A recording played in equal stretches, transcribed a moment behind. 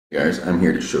Guys, I'm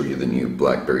here to show you the new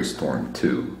BlackBerry Storm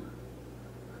 2.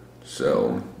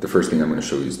 So, the first thing I'm going to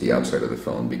show you is the outside of the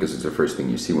phone, because it's the first thing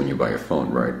you see when you buy a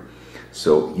phone, right?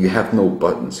 So, you have no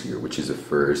buttons here, which is the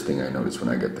first thing I noticed when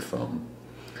I got the phone.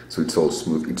 So it's all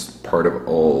smooth. It's part of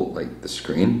all, like, the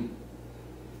screen.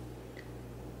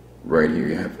 Right here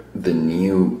you have the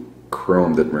new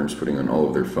chrome that RIM's putting on all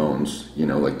of their phones. You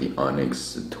know, like the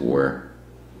Onyx, the Tour,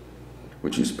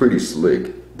 which is pretty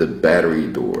slick. The battery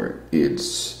door,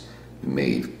 it's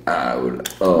made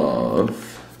out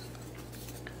of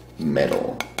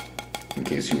metal, in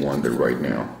case you wonder right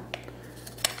now.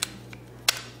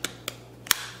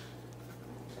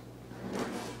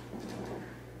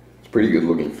 It's a pretty good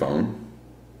looking phone.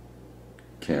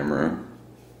 Camera,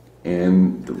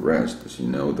 and the rest, as you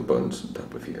know, the buttons on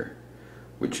top of here,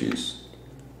 which is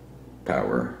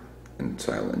power and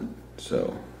silent.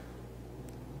 So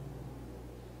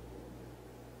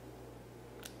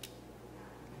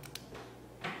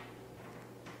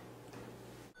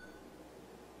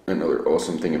another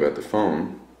awesome thing about the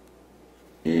phone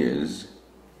is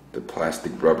the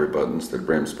plastic rubber buttons that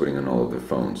RIM's putting on all of their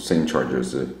phones. Same charger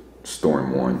as the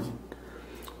Storm 1.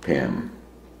 Pam.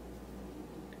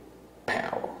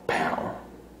 Pow. Pow.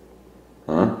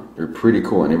 Huh? They're pretty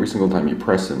cool, and every single time you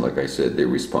press them, like I said, they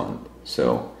respond.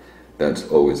 So that's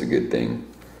always a good thing.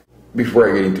 Before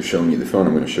I get into showing you the phone,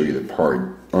 I'm going to show you the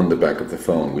part on the back of the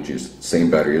phone, which is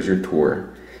same battery as your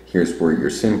Tour. Here's where your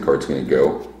SIM card's going to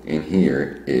go, and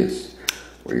here is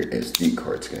where your SD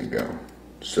card's going to go.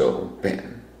 So,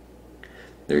 bam.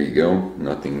 There you go.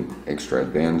 Nothing extra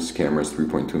advanced. Camera's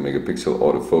 3.2 megapixel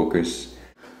autofocus.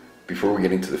 Before we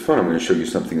get into the phone, I'm going to show you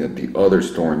something that the other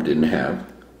Storm didn't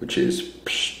have, which is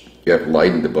you have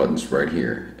light in the buttons right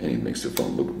here, and it makes the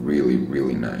phone look really,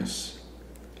 really nice.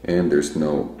 And there's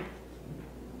no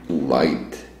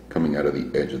light coming out of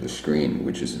the edge of the screen,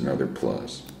 which is another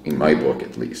plus, in my book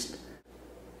at least.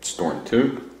 Storm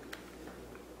 2.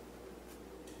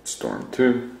 Storm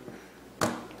 2.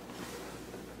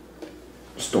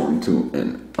 Storm 2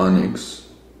 and Onyx,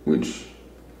 which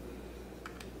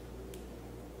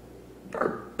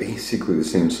are basically the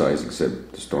same size,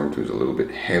 except the Storm 2 is a little bit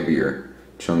heavier,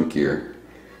 chunkier,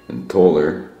 and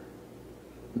taller,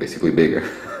 basically bigger.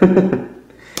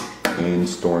 And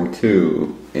Storm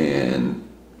 2 and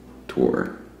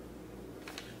Tour.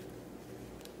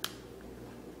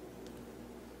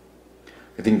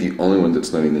 I think the only one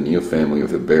that's not in the new family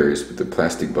of the berries with the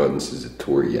plastic buttons is the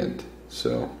Tour yet,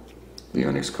 so the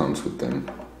Onyx comes with them.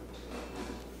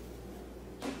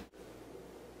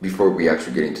 Before we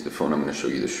actually get into the phone, I'm going to show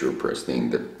you the sure press thing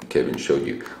that Kevin showed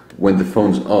you. When the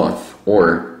phone's off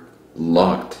or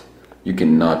locked, you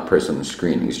cannot press on the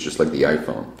screen. It's just like the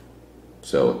iPhone.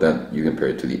 So that you compare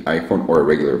it to the iPhone or a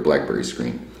regular BlackBerry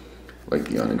screen. Like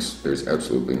the Onyx, there's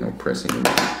absolutely no pressing in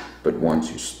it. But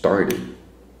once you start it,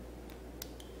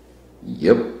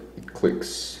 yep, it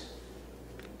clicks.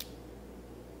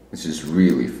 This is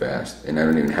really fast, and I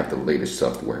don't even have the latest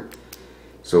software.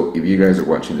 So if you guys are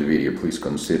watching the video, please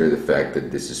consider the fact that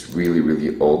this is really,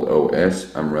 really old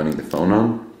OS I'm running the phone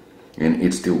on, and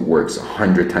it still works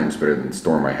 100 times better than the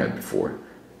Storm I had before.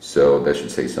 So that should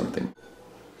say something.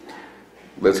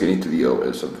 Let's get into the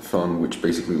OS of the phone, which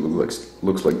basically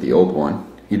looks like the old one.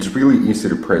 It's really easy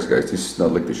to press, guys. This is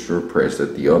not like the sure press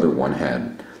that the other one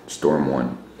had, Storm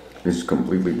 1. This is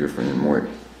completely different and more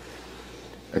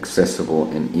accessible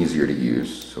and easier to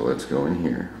use. So let's go in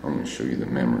here. I'm going to show you the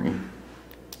memory.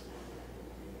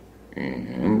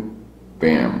 And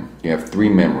bam, you have 3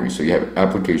 memories. So you have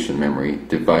application memory,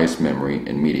 device memory,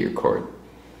 and media card.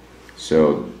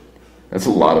 So that's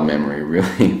a lot of memory,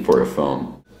 really, for a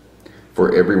phone.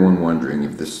 For everyone wondering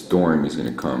if the Storm is going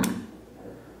to come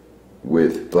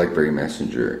with BlackBerry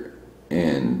Messenger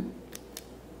and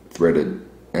threaded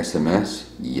SMS,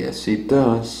 yes it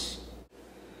does.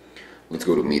 Let's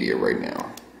go to media right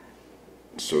now.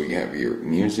 So you have your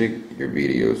music, your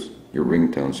videos, your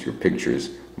ringtones, your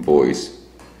pictures, voice,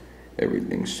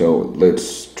 everything. So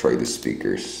let's try the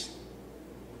speakers.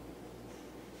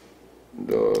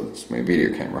 That's my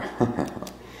video camera.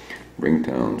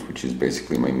 Ringtones, which is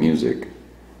basically my music.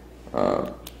 It's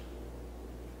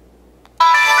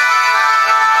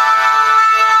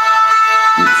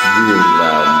really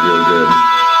loud and real good.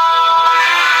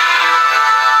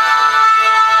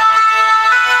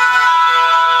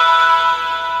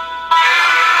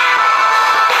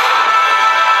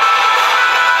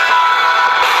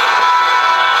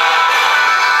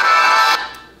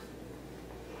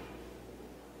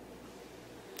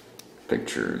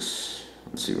 Pictures.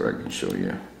 Let's see what I can show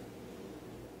you.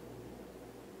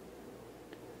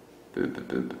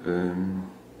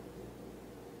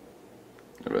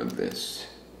 How about this?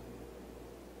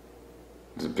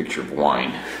 It's a picture of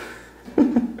wine.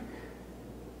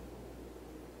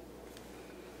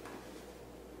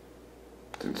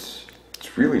 It's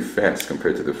really fast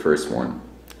compared to the first one.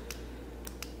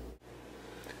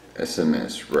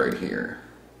 SMS right here.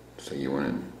 So you want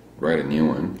to write a new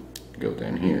one, go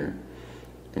down here,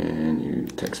 and you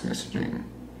text messaging.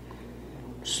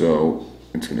 So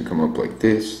it's going to come up like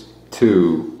this,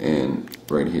 2, and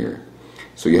right here.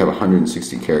 So you have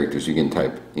 160 characters you can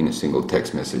type in a single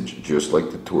text message, just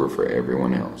like the tour for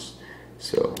everyone else.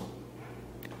 So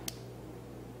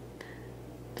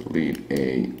delete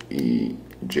A, E,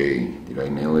 J. Did I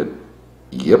nail it?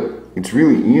 Yep. It's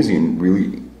really easy and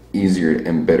really easier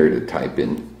and better to type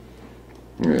in.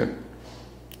 Yeah.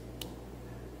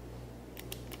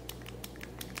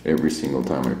 Every single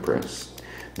time I press.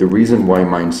 The reason why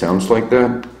mine sounds like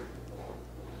that,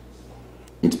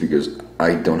 it's because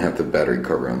I don't have the battery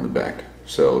cover on the back.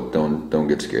 So don't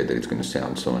get scared that it's going to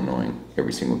sound so annoying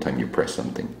every single time you press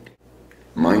something.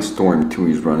 My Storm 2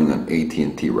 is running on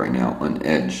AT&T right now on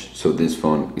Edge. So this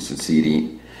phone is a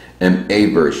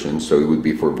CDMA version, so it would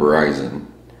be for Verizon.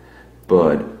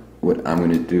 But what I'm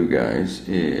going to do, guys,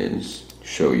 is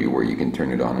show you where you can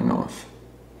turn it on and off.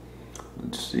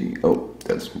 Let's see. Oh,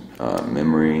 that's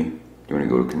memory. You want to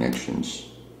go to connections,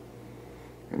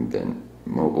 and then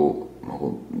mobile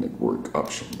network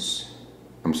options.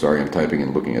 I'm sorry, I'm typing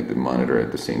and looking at the monitor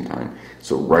at the same time.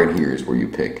 So right here is where you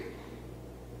pick.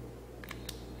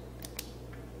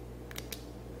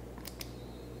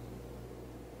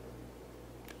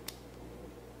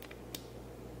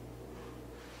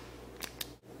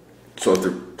 So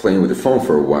after playing with the phone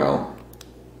for a while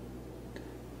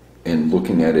and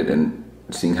looking at it and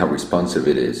seeing how responsive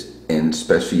it is, and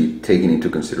especially taking into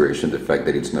consideration the fact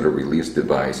that it's not a release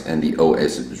device and the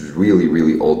OS is really,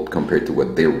 really old compared to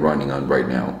what they're running on right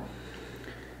now.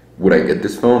 Would I get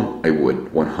this phone? I would,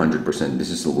 100%. This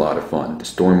is a lot of fun. The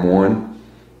Storm 1,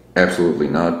 absolutely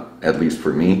not, at least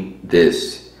for me.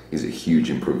 This is a huge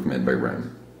improvement by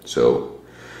RAM. So,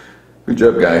 good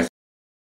job, guys.